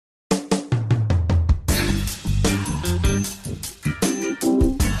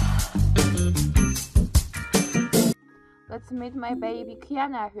Let's meet my baby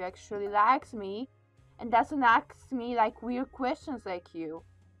Kiana, who actually likes me and doesn't ask me like weird questions like you.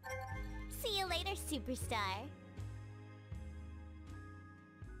 See you later, superstar.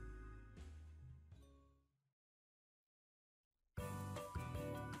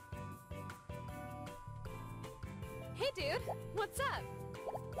 Hey dude, what's up?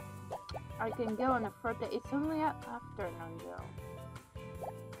 I can go on a first date. It's only afternoon though.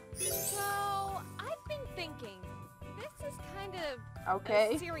 So, I've been thinking. This is kind of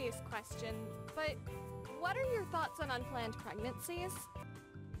Okay. a serious question, but what are your thoughts on unplanned pregnancies?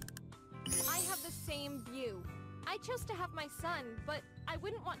 I have the same view. I chose to have my son, but I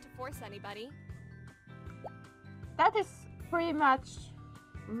wouldn't want to force anybody. That is pretty much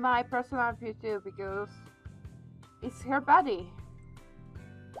my personal view too, because it's her body.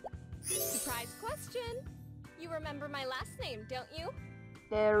 Surprise question! You remember my last name, don't you?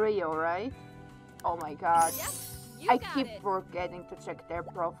 They're real, right? Oh my god. Yep, you I got keep it. forgetting to check their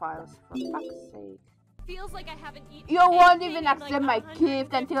profiles, for fuck's sake. Feels like I haven't eaten You won't anything even in accept like my 150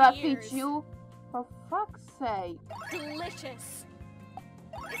 gift until I feed years. you? For fuck's sake. Delicious.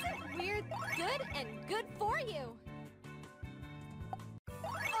 Isn't weird good and good for you?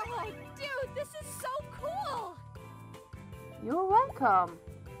 Oh, dude, this is so cool! You're welcome.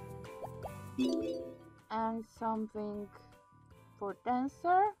 And something for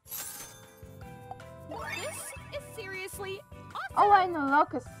dancer? This is seriously awesome! Oh, I know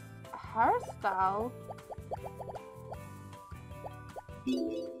Loca's hairstyle.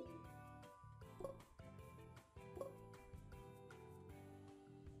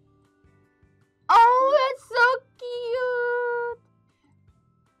 Oh, that's so cute!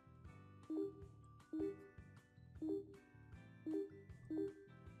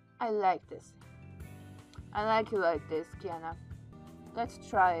 I like this. I like you like this, Kiana. Let's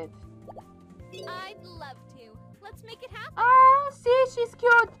try it. I'd love to. Let's make it happen. Oh, see, she's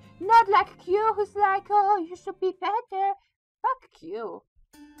cute. Not like you, who's like, oh, you should be better. Fuck you.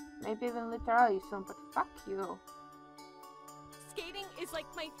 Maybe even literally soon, but fuck you. Skating is like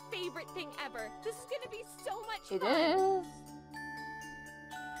my favorite thing ever. This is gonna be so much It fun. is.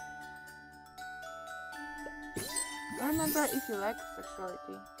 Remember if you like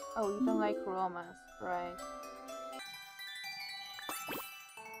sexuality. Oh, you don't like romance, right?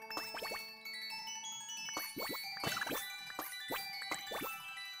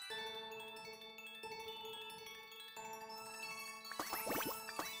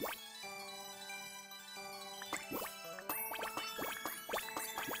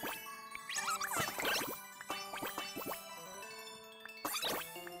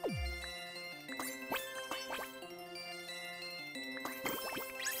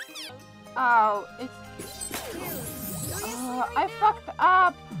 Oh, it's... Oh, I fucked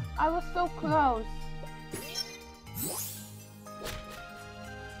up! I was so close.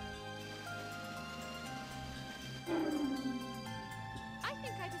 I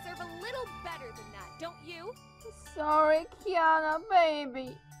think I deserve a little better than that, don't you? Sorry, Kiana,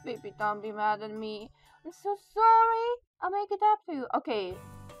 baby. Baby, don't be mad at me. I'm so sorry. I'll make it up to you. Okay,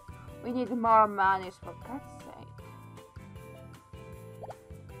 we need more monies for God's sake.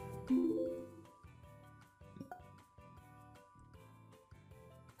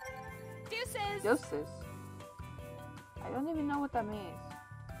 Deuces! Deuces. I don't even know what that means.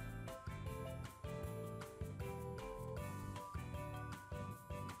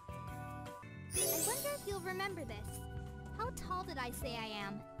 I wonder if you'll remember this. How tall did I say I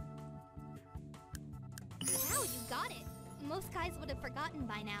am? Wow, you got it. Most guys would have forgotten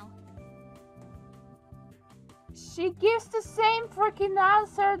by now. She gives the same freaking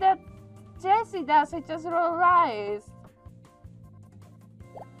answer that Jessie does. I just realized.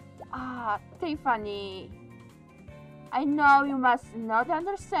 Ah, Tiffany. I know you must not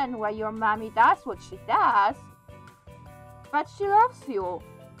understand why your mommy does what she does, but she loves you.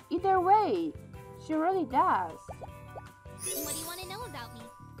 Either way, she really does. What do you want to know about me?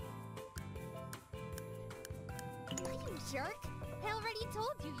 Oh, you jerk! I already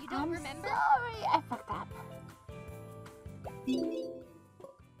told you, you don't remember? Sorry, I fucked up. I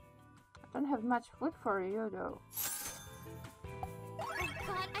don't have much food for you though. Oh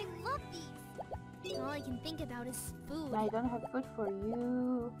god, I love these! All I can think about is food. I don't have food for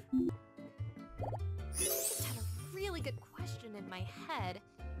you. I just had a really good question in my head.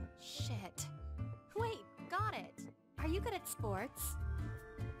 Shit. Wait, got it. Are you good at sports?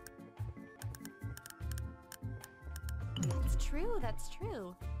 That's true, that's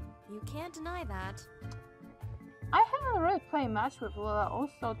true. You can't deny that. I haven't really played much with Lola.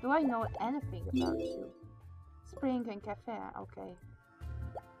 Also, do I know anything about you? Spring and cafe, okay.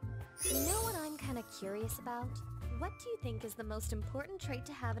 You know what I'm kind of curious about? what do you think is the most important trait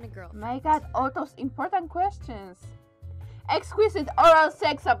to have in a girlfriend? My god, all those important questions. Exquisite oral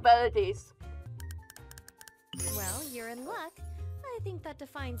sex abilities. Well, you're in luck. I think that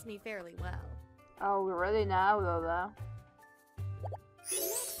defines me fairly well. Oh, really now, Lola? Not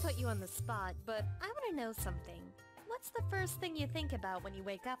to put you on the spot, but I want to know something. What's the first thing you think about when you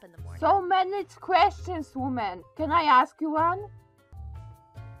wake up in the morning? So many questions, woman. Can I ask you one?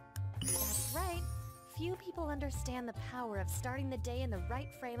 That's right. Few people understand the power of starting the day in the right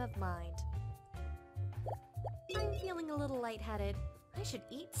frame of mind. I'm feeling a little lightheaded. I should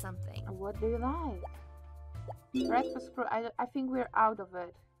eat something. What do you like? Breakfast crew. I think we're out of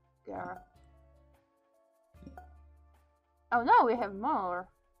it, girl. Oh no, we have more.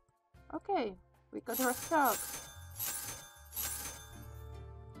 Okay, we got our stocks.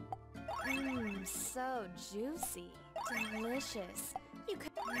 Mmm, so juicy. Delicious. You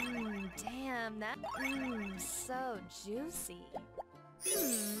could. Mmm, damn, that. Mmm, so juicy.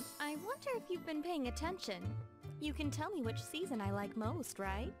 I wonder if you've been paying attention. You can tell me which season I like most,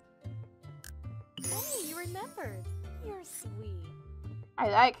 right? Hey, you remembered. You're sweet. I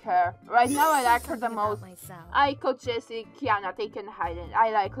like her. Right now I like her the Something about most. myself. I could Jessie, Kiana, taken hiding.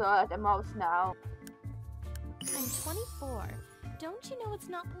 I like Lola the most now. I'm 24. Don't you know it's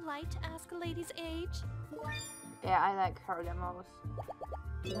not polite to ask a lady's age? Yeah, I like her the most.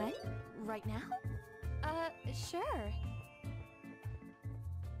 When? Right now? Sure.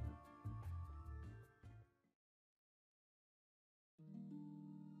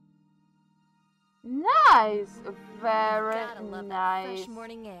 Nice! Very Gotta love that nice fresh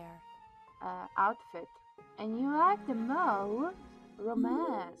morning air. outfit. And you like the most?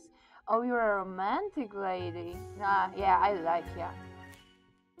 Romance. Oh, you're a romantic lady. Nah, yeah, I like ya.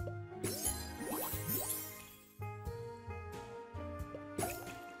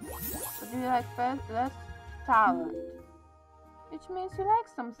 But you like less talent. Which means you like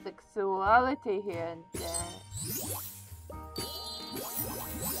some sexuality here and there.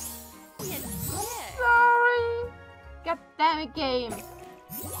 Sorry! God damn it, game!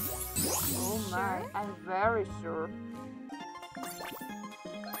 Oh my, Sure? I'm very sure.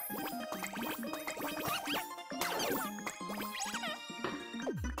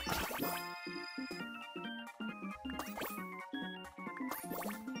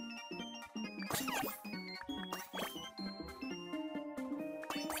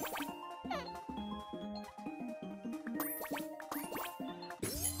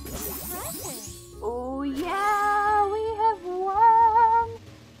 Oh yeah, we have won!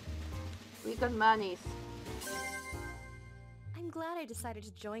 We got monies. I'm glad I decided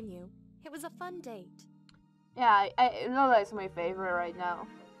to join you. It was a fun date. Yeah, Lola is my favorite right now.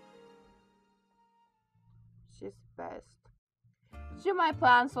 She's best. So my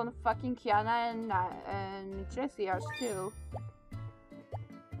plans on fucking Kiana and Jessie are still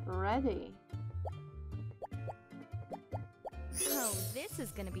ready. Oh, this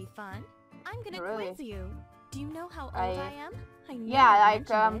is gonna be fun. I'm gonna Really? quiz you. Do you know how old I am? I know Yeah, I like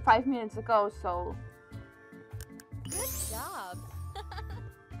mentioned it. 5 minutes ago, so... Good job.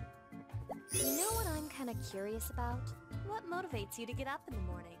 You know what I'm kind of curious about? What motivates you to get up in the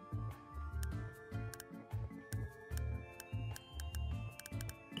morning?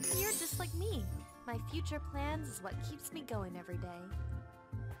 You're just like me. My future plans is what keeps me going every day.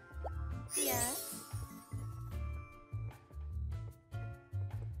 Yes?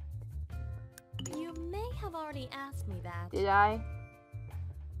 You may have already asked me that. Did I?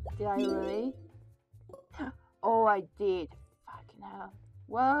 Did I really? Oh, I did. Fucking hell.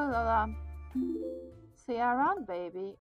 Well, Lola. See you around, baby.